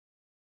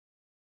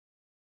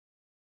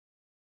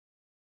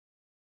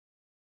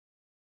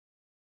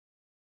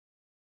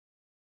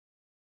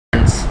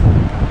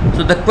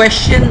So the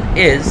question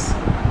is,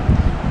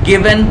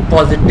 given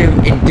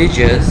positive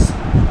integers,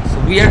 so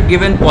we are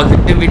given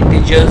positive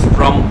integers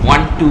from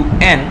 1 to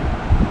n,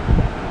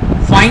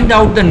 find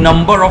out the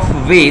number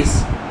of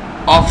ways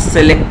of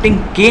selecting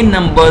k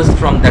numbers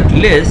from that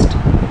list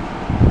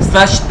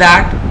such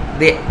that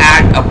they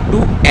add up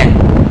to n,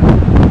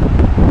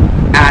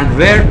 and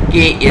where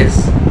k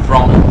is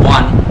from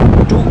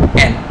 1 to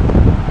n.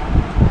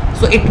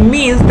 So it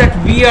means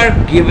that we are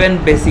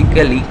given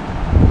basically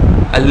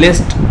a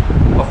list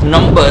of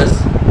numbers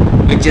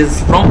which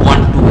is from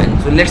 1 to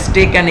n. So let's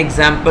take an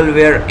example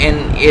where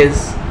n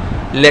is,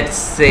 let's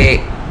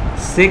say,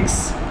 6.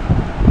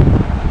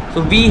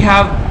 So we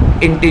have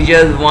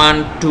integers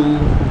 1, 2,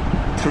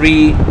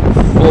 3,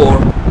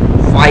 4,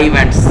 5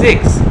 and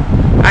 6,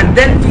 and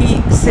then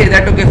we say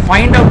that okay,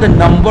 find out the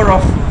number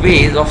of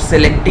ways of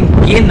selecting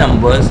k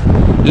numbers.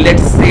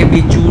 Let's say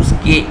we choose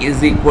k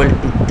is equal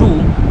to 2,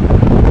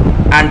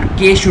 and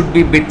k should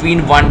be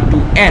between 1 to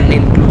n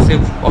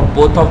inclusive of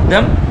both of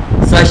them,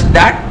 such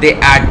that they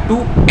add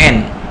to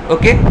n.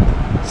 Okay,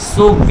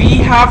 so we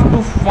have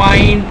to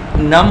find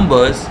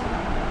numbers,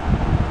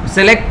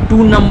 select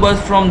two numbers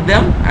from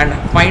them and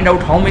find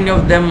out how many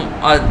of them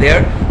are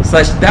there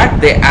such that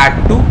they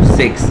add to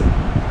 6.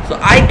 So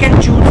I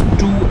can choose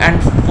 2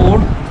 and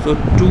 4. So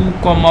 2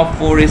 comma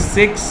 4 is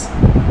 6,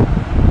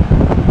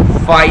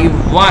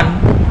 5,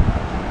 1.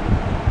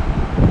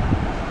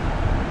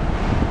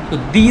 So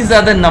these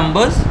are the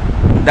numbers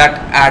that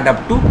add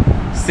up to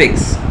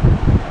 6,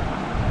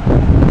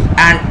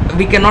 and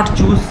we cannot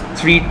choose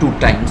 3 2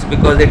 times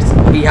because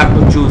we have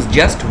to choose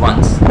just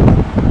once.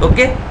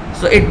 Okay,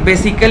 so it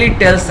basically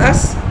tells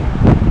us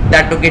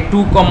that okay,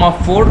 2 comma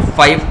 4,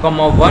 5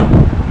 comma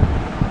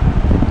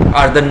 1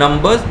 are the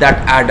numbers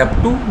that add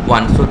up to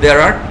 1. So there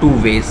are two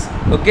ways.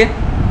 Okay,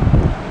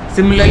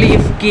 similarly,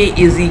 if k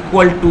is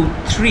equal to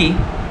 3,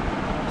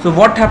 so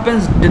what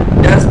happens,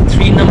 does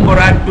 3 number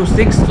add to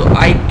 6? So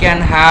I can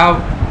have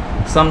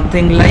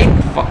something like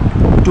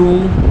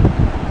 2,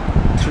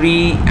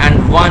 3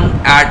 and 1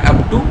 add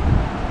up to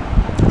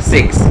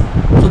 6.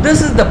 So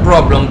this is the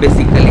problem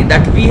basically,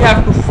 that we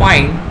have to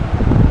find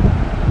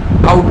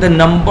out the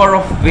number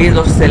of ways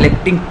of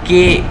selecting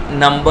k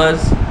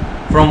numbers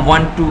from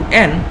 1 to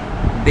n.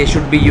 They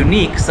should be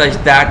unique such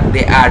that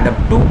they add up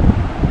to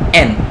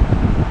n.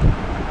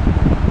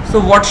 So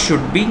what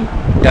should be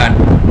done?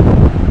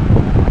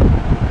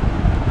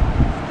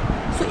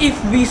 So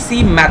if we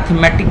see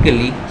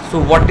mathematically,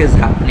 so what is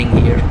happening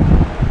here?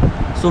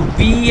 So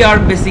we are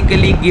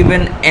basically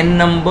given n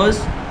numbers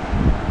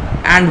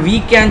and we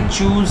can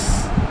choose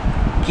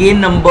k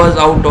numbers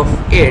out of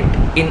it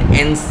in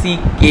nc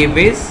k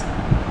ways,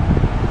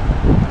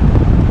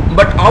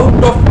 but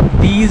out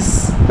of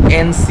these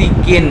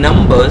nck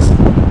numbers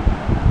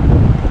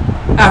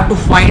I have to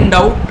find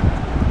out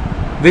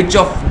which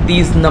of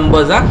these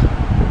numbers are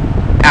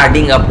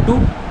adding up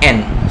to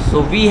n.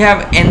 So we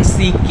have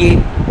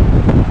nck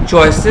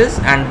choices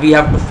and we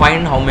have to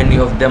find how many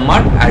of them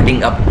are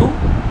adding up to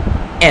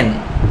n.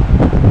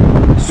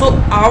 So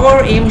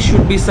our aim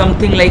should be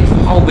something like,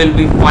 how will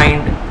we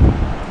find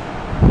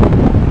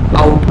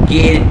out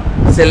k,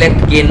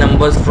 select k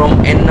numbers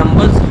from n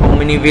numbers, how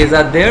many ways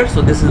are there?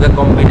 So this is a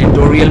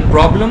combinatorial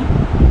problem,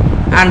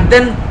 and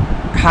then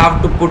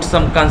have to put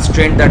some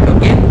constraint that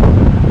okay,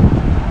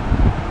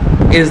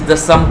 is the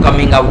sum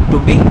coming out to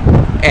be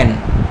n.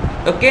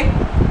 Okay,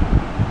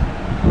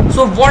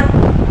 so what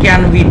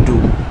can we do?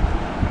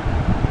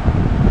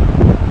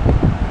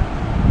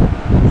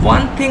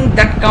 One thing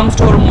that comes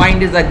to our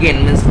mind is,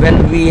 again, means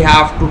when we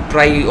have to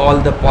try all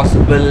the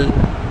possible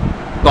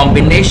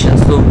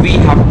combinations, so we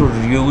have to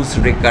use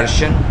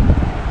recursion.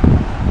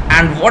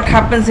 And what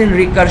happens in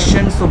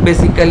recursion, so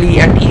basically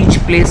at each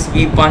place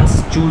we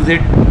once choose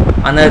it,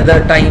 another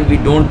time we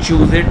don't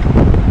choose it,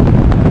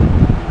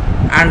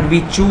 and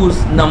we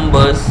choose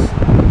numbers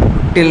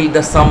till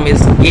the sum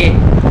is k,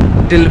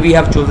 till we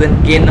have chosen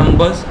k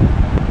numbers.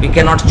 We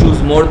cannot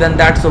choose more than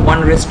that. So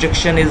one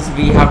restriction is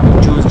we have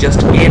to choose just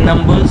k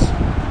numbers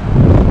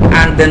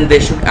and then they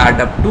should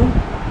add up to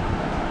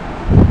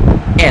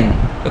n.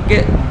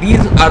 Okay,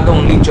 these are the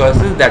only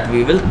choices that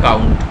we will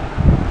count.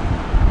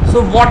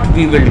 So what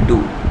we will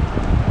do?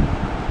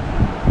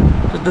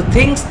 So the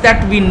things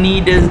that we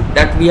need is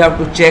that we have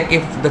to check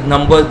if the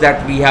numbers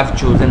that we have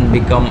chosen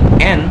become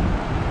n.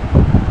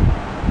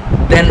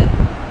 Then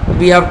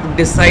we have to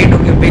decide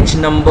okay, which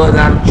numbers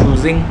I am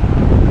choosing,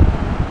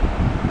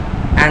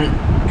 and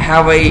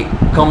have I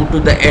come to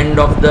the end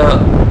of the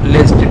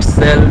list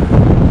itself,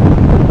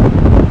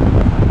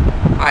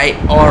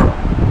 or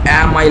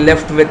am I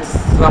left with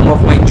some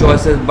of my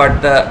choices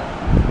but the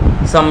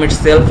sum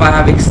itself I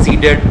have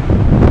exceeded.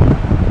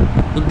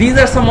 So these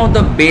are some of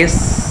the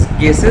base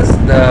cases,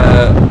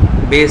 the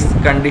base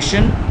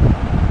condition,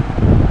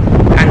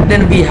 and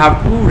then we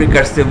have to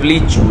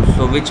recursively choose.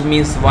 So which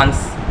means once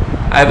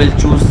I will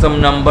choose some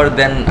number,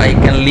 then I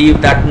can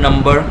leave that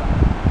number.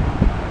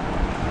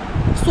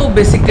 So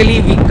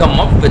basically we come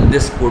up with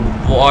this code,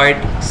 void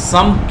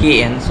sum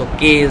kn. So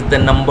k is the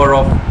number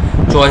of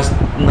choice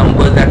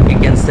numbers that we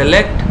can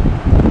select.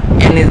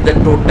 n is the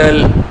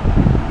total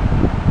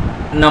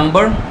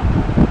number.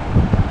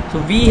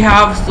 So we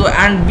have, so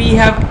and we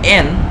have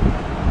n.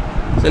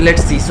 So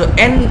let's see, so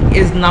n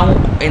is now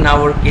in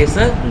our case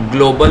a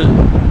global,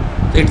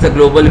 so it's a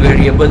global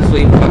variable. So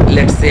if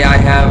let's say I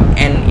have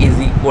n is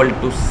equal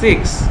to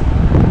 6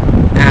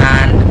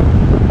 and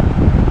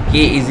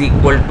k is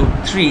equal to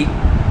 3,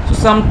 so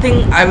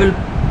something I will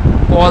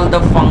call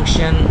the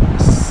function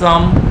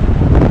sum,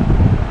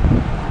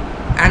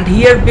 and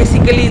here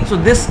basically, so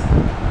this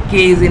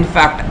k is in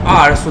fact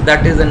r, so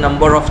that is the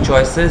number of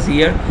choices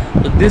here.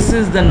 So this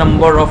is the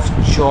number of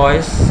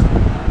choice,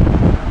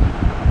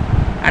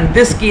 and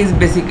this k is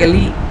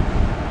basically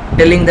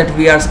telling that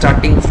we are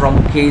starting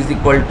from k is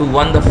equal to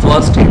 1, the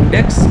first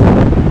index.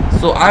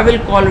 So I will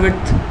call with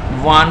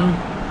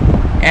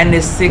 1, n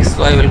is 6,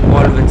 so I will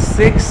call with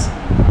 6,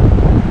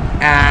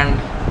 and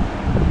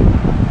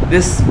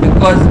this,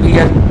 because we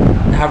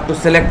have to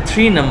select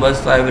 3 numbers,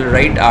 so I will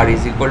write r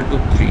is equal to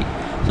 3.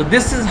 So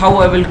this is how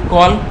I will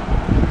call.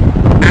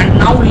 And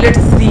now let's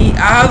see,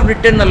 I have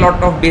written a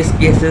lot of base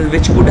cases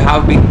which could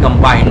have been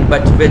combined,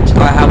 but which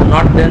I have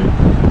not done,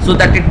 so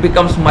that it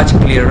becomes much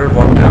clearer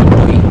what I am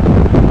doing.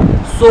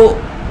 So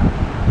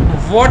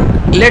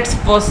let's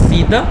first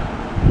see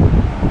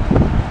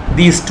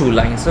these two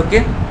lines,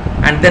 okay,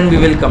 and then we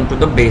will come to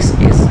the base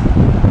case.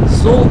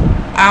 So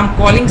I am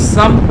calling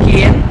sum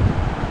kn,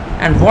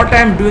 and what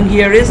I am doing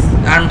here is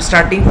I am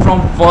starting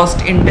from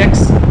first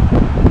index,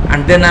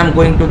 and then I am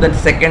going to the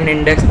second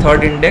index,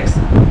 third index.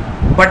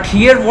 But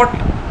here what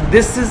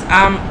this is,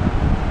 I am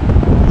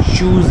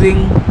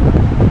choosing,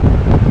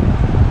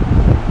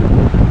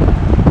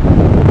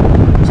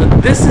 so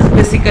this is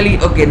basically,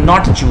 okay,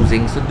 not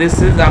choosing, so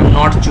this is, I am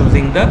not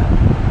choosing the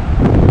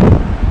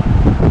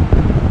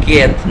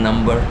kth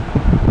number,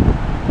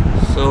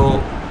 so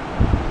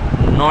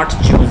not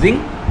choosing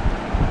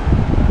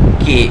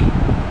k,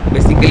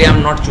 basically I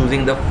am not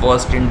choosing the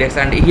first index,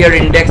 and here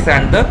index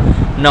and the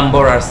number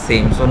are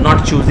same, so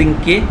not choosing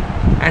k,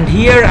 and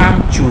here I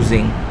am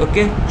choosing,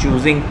 okay,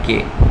 choosing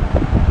k.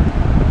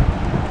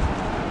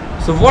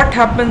 So what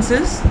happens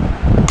is,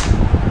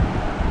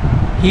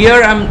 here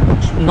I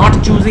am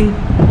not choosing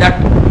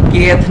that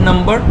kth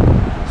number,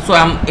 so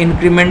I am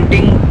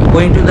incrementing,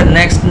 going to the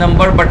next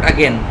number, but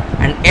again,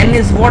 and n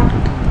is what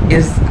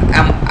is,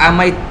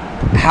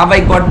 have I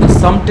got the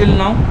sum till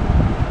now?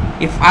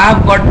 If I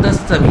have got the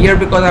sum here,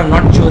 because I have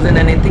not chosen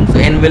anything, so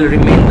n will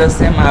remain the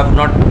same, I have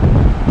not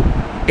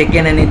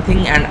taken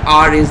anything, and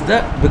r is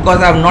the,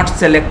 because I have not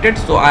selected,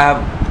 so I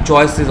have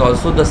choice is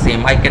also the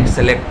same, I can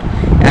select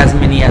as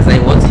many as I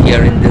was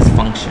here in this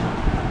function.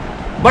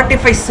 But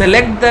if I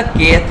select the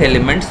kth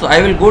element, so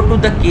I will go to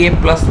the k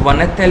plus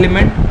 1th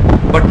element,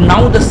 but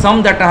now the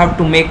sum that I have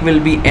to make will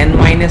be n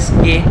minus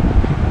k,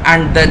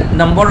 and the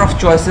number of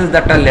choices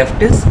that are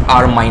left is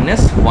r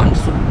minus 1.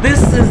 So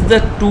this is the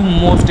two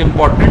most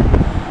important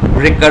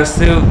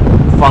recursive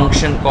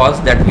function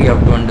calls that we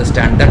have to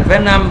understand, that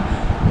when I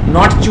am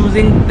not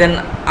choosing, then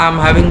I am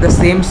having the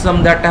same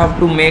sum that I have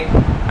to make,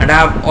 and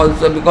I have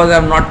also, because I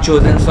have not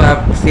chosen, so I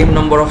have the same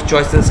number of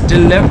choices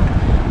still left.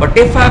 But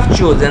if I have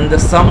chosen, the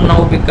sum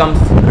now becomes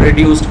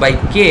reduced by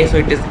k, so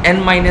it is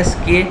n minus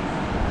k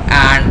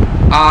and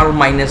r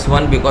minus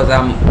 1, because I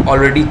am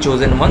already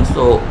chosen one,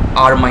 so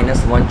r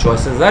minus 1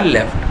 choices are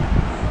left.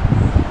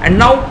 And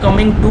now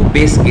coming to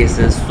base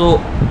cases,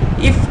 so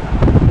if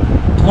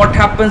what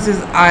happens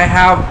is I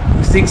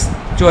have 6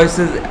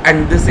 choices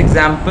and this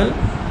example,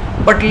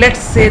 but let's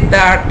say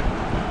that,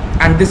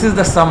 and this is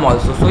the sum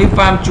also, so if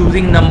I am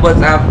choosing numbers,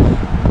 I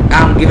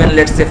am given,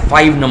 let's say,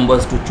 5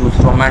 numbers to choose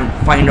from, and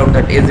find out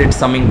that is it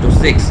summing to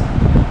 6.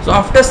 So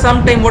after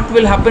some time what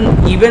will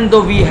happen, even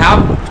though we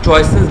have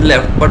choices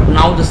left, but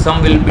now the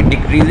sum will be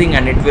decreasing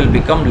and it will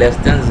become less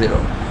than 0.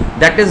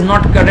 That is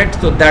not correct,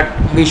 so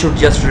that we should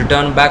just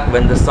return back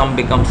when the sum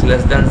becomes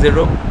less than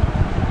 0.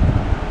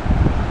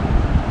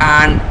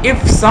 And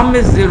if sum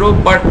is 0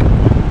 but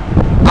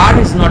r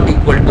is not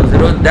equal to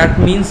 0, that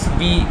means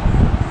we,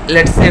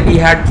 let's say we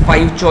had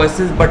 5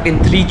 choices, but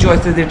in 3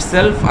 choices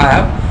itself I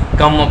have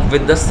come up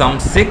with the sum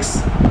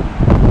 6,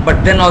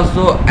 but then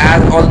also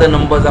as all the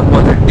numbers are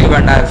positive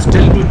and I have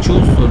still to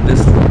choose, so this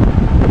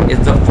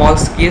is the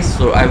false case,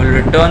 so I will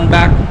return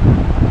back.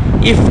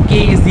 If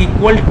k is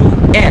equal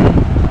to n,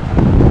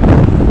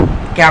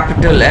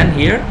 capital N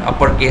here,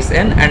 uppercase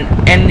N,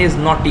 and n is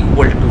not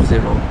equal to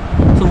 0.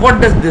 So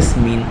what does this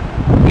mean?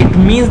 It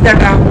means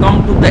that I have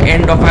come to the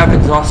end of, I have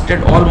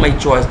exhausted all my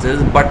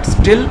choices, but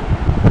still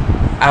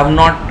I have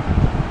not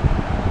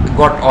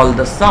got all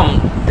the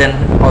sum, then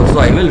also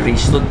I will reach.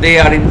 So they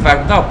are in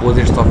fact the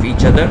opposites of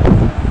each other,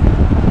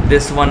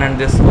 this one and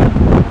this one.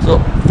 So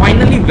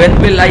finally, when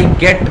will I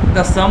get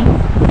the sum?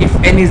 If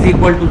n is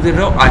equal to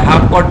 0, I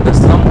have got the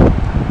sum,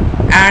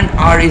 and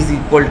r is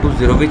equal to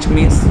 0, which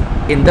means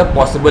in the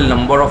possible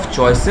number of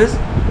choices,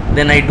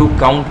 then I do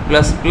count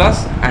plus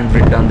plus and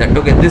return that.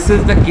 Okay, this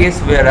is the case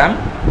where I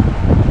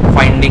am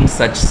finding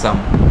such sum.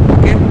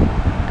 Okay,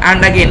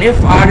 and again,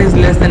 if r is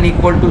less than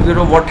equal to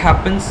 0, what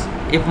happens?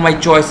 If my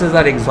choices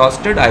are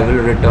exhausted, I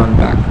will return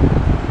back.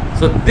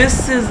 So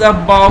this is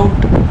about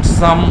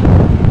some,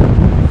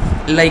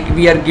 like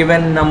we are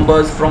given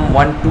numbers from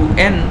 1 to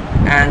n,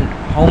 and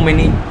how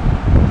many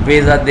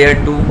ways are there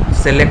to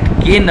select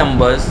k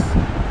numbers,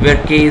 where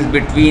k is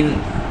between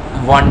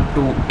 1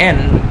 to n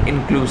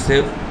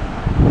inclusive,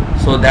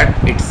 so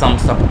that it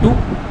sums up to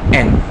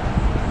n.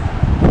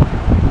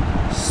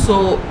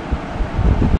 So